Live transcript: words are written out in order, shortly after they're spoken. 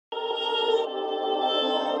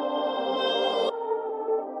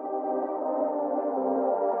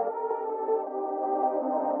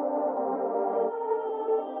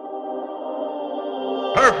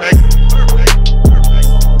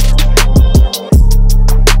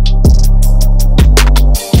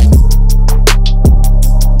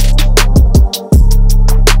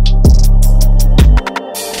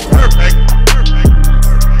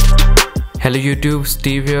Hello YouTube,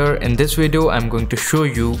 Steve here. In this video I'm going to show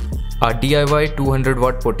you a DIY 200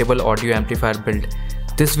 watt portable audio amplifier build.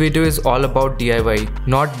 This video is all about DIY,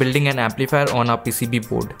 not building an amplifier on a PCB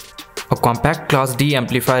board. A compact class D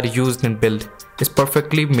amplifier used in build is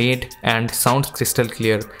perfectly made and sounds crystal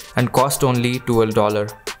clear and cost only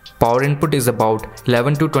 $12. Power input is about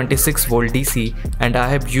 11 to 26 volt DC and I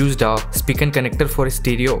have used a speaker connector for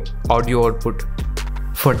stereo audio output.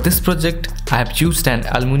 For this project, I have used an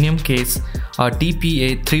aluminum case, a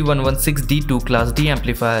TPA3116D2 Class D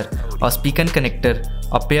amplifier, a speaker connector,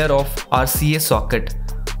 a pair of RCA socket,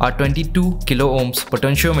 a 22 kilo ohms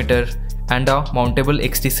potentiometer, and a mountable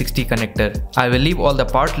XT60 connector. I will leave all the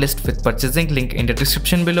part list with purchasing link in the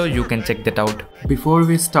description below, you can check that out. Before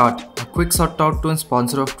we start, a quick shout out to a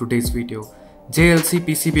sponsor of today's video. JLC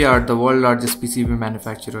PCB are the world's largest PCB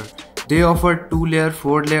manufacturer. They offer 2-layer,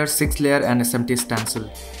 4-layer, 6-layer and SMT stencil.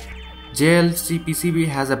 JLC PCB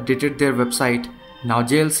has updated their website. Now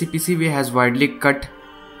JLC PCB has widely cut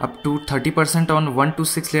up to 30% on 1 to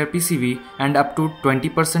 6 layer PCB and up to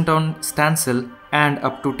 20% on stencil and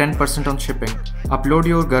up to 10% on shipping. Upload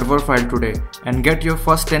your Gerber file today and get your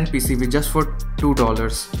first 10 PCB just for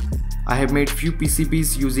 $2. I have made few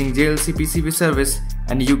PCBs using JLC PCB service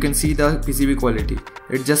and you can see the PCB quality.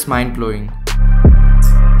 It's just mind blowing.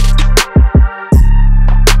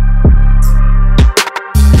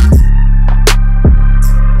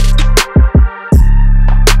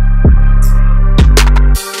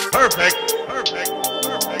 Perfect.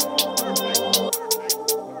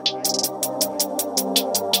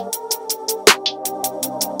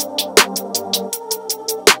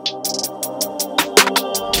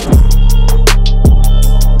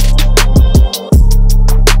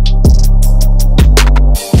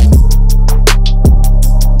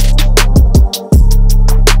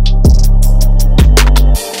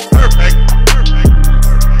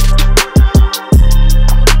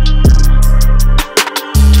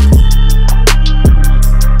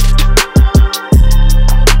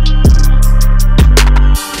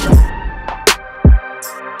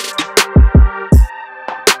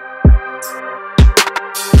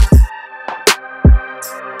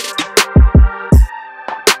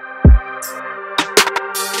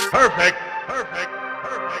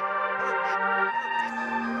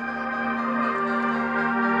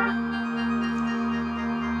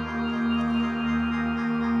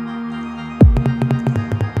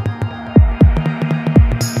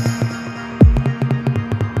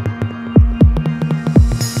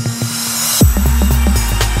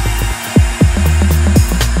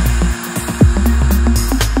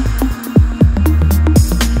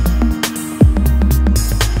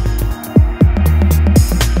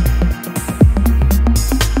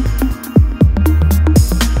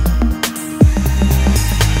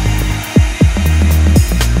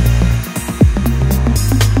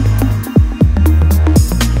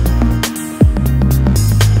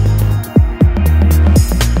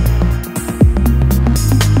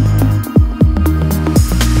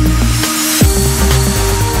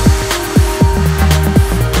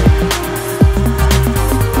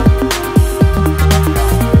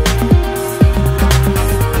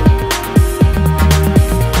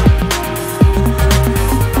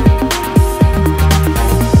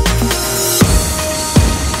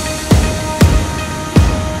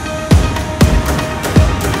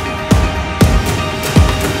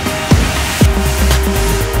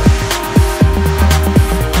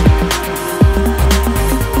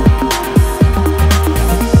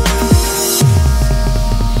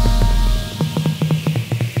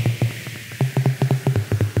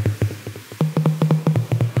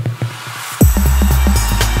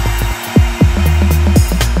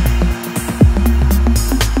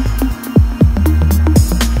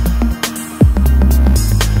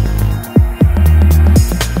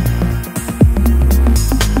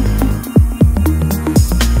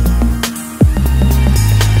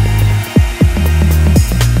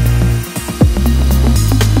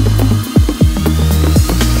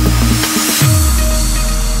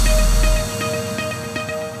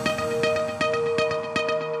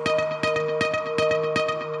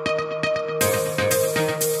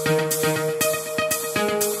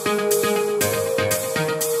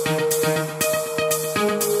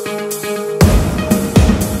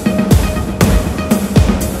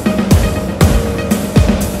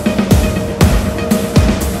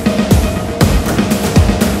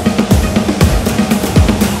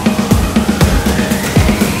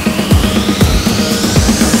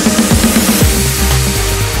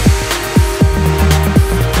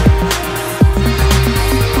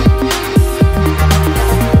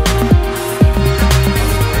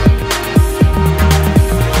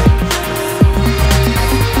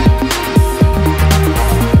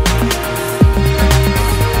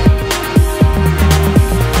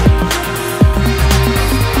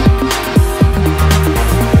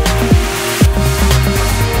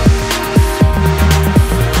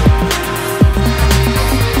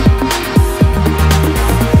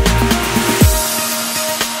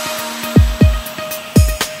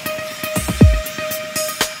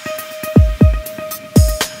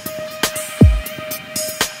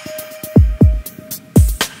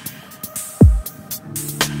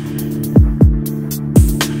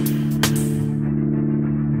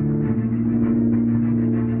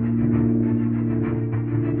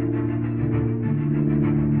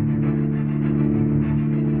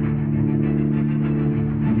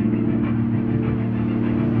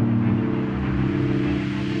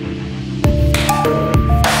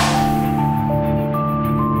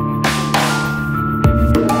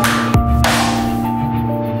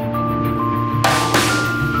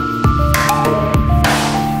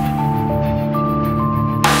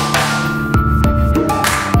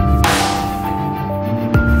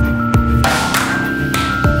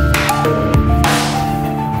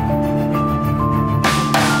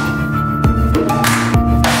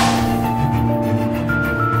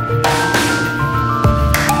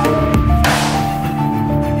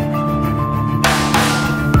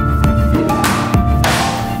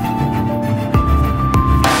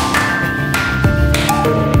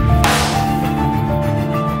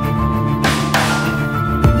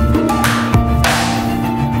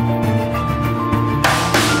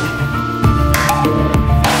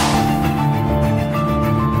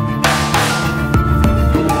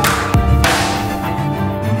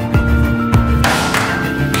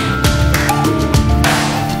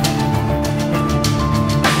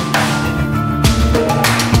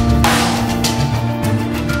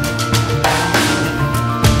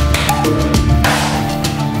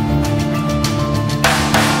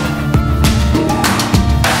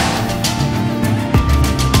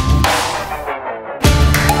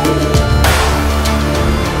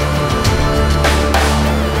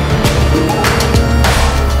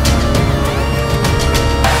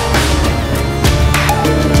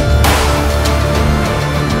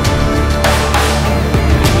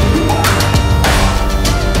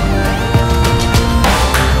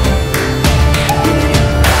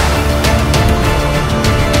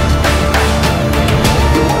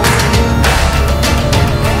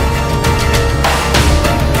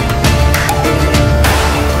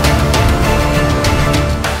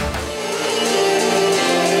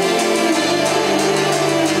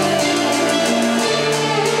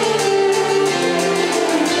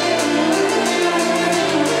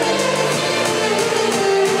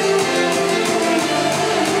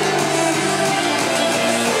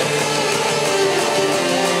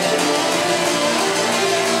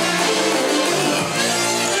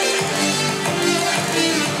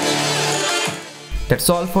 That's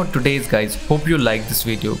all for today's guys. Hope you liked this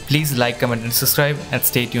video. Please like, comment and subscribe and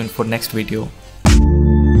stay tuned for next video.